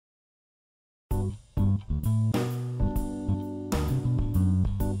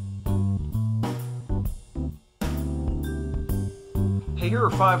Hey, here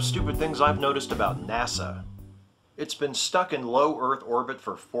are 5 stupid things I've noticed about NASA. It's been stuck in low Earth orbit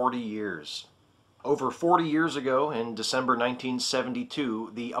for 40 years. Over 40 years ago, in December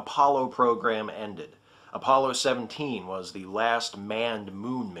 1972, the Apollo program ended. Apollo 17 was the last manned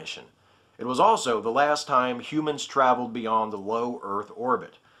moon mission. It was also the last time humans traveled beyond the low Earth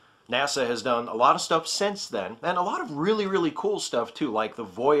orbit. NASA has done a lot of stuff since then, and a lot of really cool stuff too, like the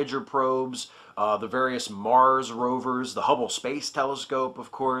Voyager probes, the various Mars rovers, the Hubble Space Telescope,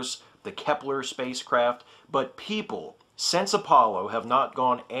 of course, the Kepler spacecraft, but people, since Apollo, have not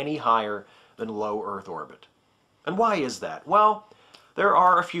gone any higher than low Earth orbit. And why is that? Well, there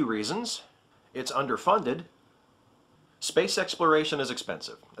are a few reasons. It's underfunded. Space exploration is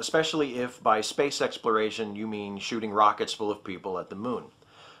expensive, especially if by space exploration you mean shooting rockets full of people at the moon.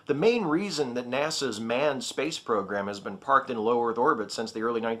 The main reason that NASA's manned space program has been parked in low Earth orbit since the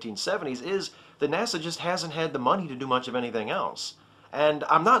early 1970s is that NASA just hasn't had the money to do much of anything else. And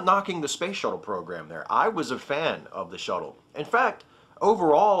I'm not knocking the space shuttle program there. I was a fan of the shuttle. In fact,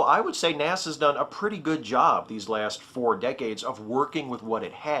 overall, I would say NASA's done a pretty good job these last 4 decades of working with what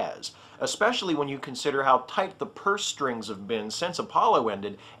it has, especially when you consider how tight the purse strings have been since Apollo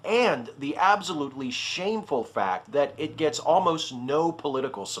ended, and the absolutely shameful fact that it gets almost no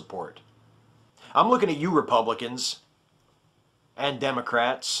political support. I'm looking at you Republicans and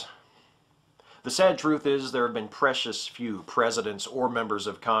Democrats. The sad truth is there have been precious few presidents or members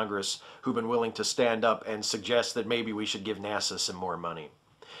of Congress who've been willing to stand up and suggest that maybe we should give NASA some more money.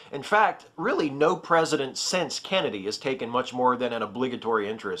 In fact, really no president since Kennedy has taken much more than an obligatory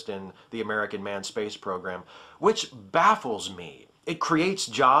interest in the American manned space program, which baffles me. It creates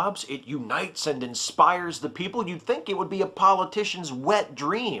jobs, it unites and inspires the people. You'd think it would be a politician's wet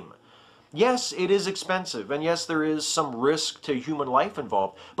dream. Yes, it is expensive, and yes, there is some risk to human life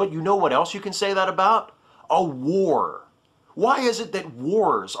involved, but you know what else you can say that about? A war. Why is it that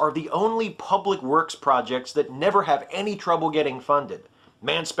wars are the only public works projects that never have any trouble getting funded?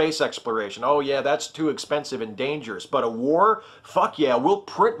 Manned space exploration, oh yeah, that's too expensive and dangerous, but a war? Fuck yeah, we'll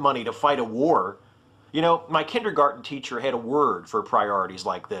print money to fight a war. You know, my kindergarten teacher had a word for priorities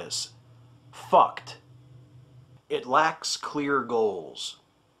like this. Fucked. It lacks clear goals.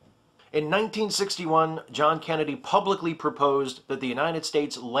 In 1961, John Kennedy publicly proposed that the United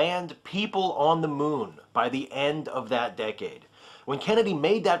States land people on the moon by the end of that decade. When Kennedy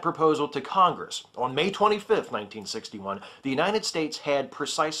made that proposal to Congress on May 25, 1961, the United States had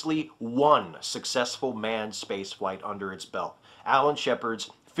precisely 1 successful manned spaceflight under its belt, Alan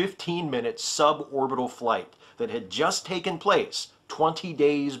Shepard's 15-minute suborbital flight that had just taken place 20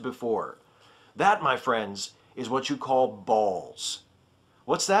 days before. That, my friends, is what you call balls.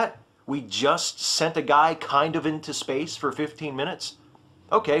 What's that? We just sent a guy kind of into space for 15 minutes?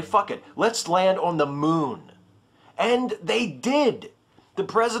 Okay, fuck it. Let's land on the moon. And they did! The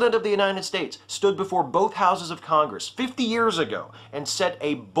President of the United States stood before both houses of Congress 50 years ago and set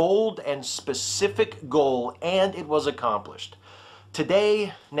a bold and specific goal, and it was accomplished.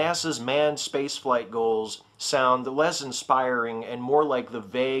 Today, NASA's manned spaceflight goals sound less inspiring and more like the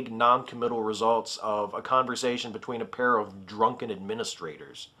vague, non-committal results of a conversation between a pair of drunken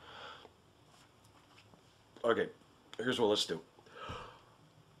administrators. Okay, here's what let's do.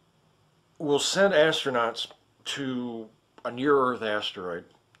 We'll send astronauts to a near-Earth asteroid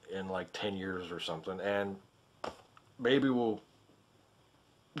in like 10 years or something, and maybe we'll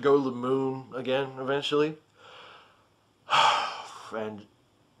go to the moon again eventually. And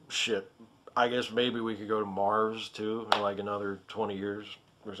shit, I guess maybe we could go to Mars too in like another 20 years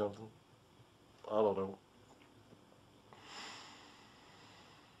or something. I don't know.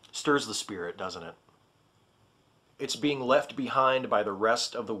 Stirs the spirit, doesn't it? It's being left behind by the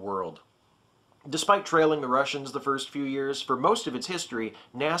rest of the world. Despite trailing the Russians the first few years, for most of its history,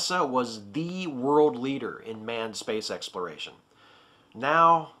 NASA was the world leader in manned space exploration.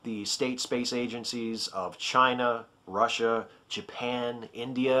 Now, the state space agencies of China, Russia, Japan,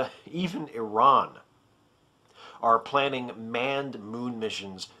 India, even Iran are planning manned moon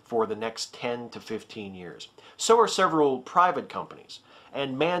missions for the next 10 to 15 years. So are several private companies,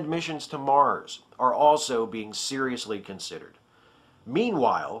 and manned missions to Mars are also being seriously considered.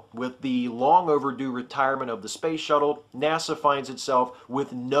 Meanwhile, with the long overdue retirement of the space shuttle, NASA finds itself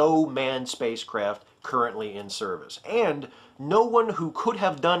with no manned spacecraft currently in service. And no one who could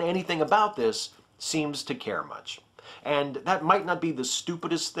have done anything about this seems to care much. And that might not be the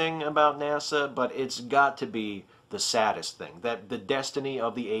stupidest thing about NASA, but it's got to be the saddest thing, that the destiny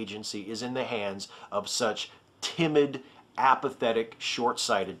of the agency is in the hands of such timid, apathetic,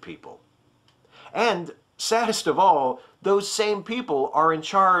 short-sighted people. And saddest of all, those same people are in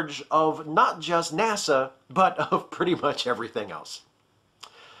charge of not just NASA, but of pretty much everything else.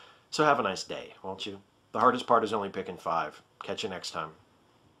 So have a nice day, won't you? The hardest part is only picking 5. Catch you next time.